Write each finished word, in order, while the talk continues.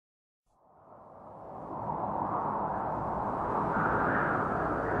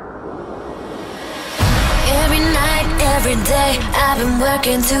every day. I've been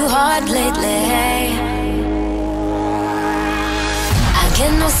working too hard lately. I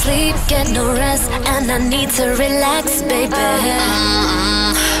get no sleep, get no rest, and I need to relax, baby.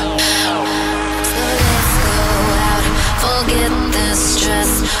 So let's go out, forget this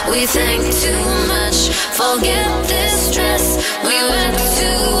stress. We think too much, forget this stress. We work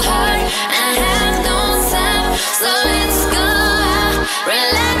too hard and have no time. So let's go out,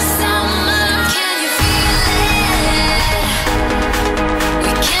 relax our mind. Can you feel it?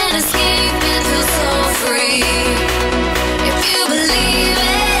 We can't escape it, feel so free. If you believe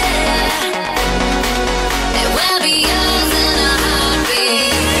it, it will be yours in a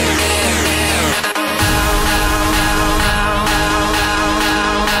heartbeat.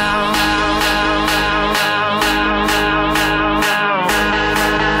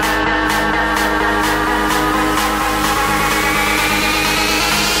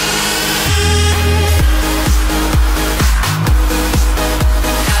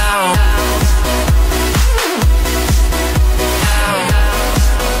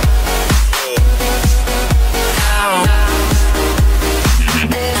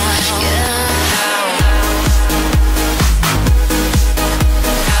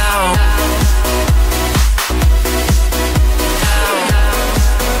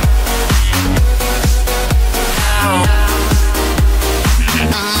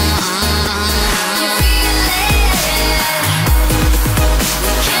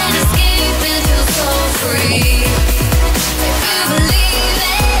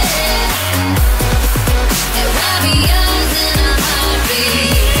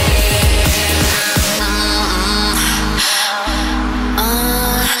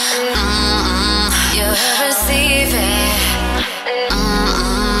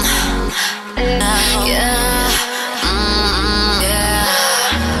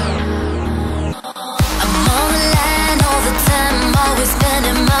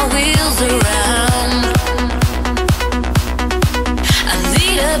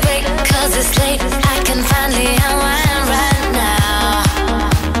 It's late, I can finally unwind.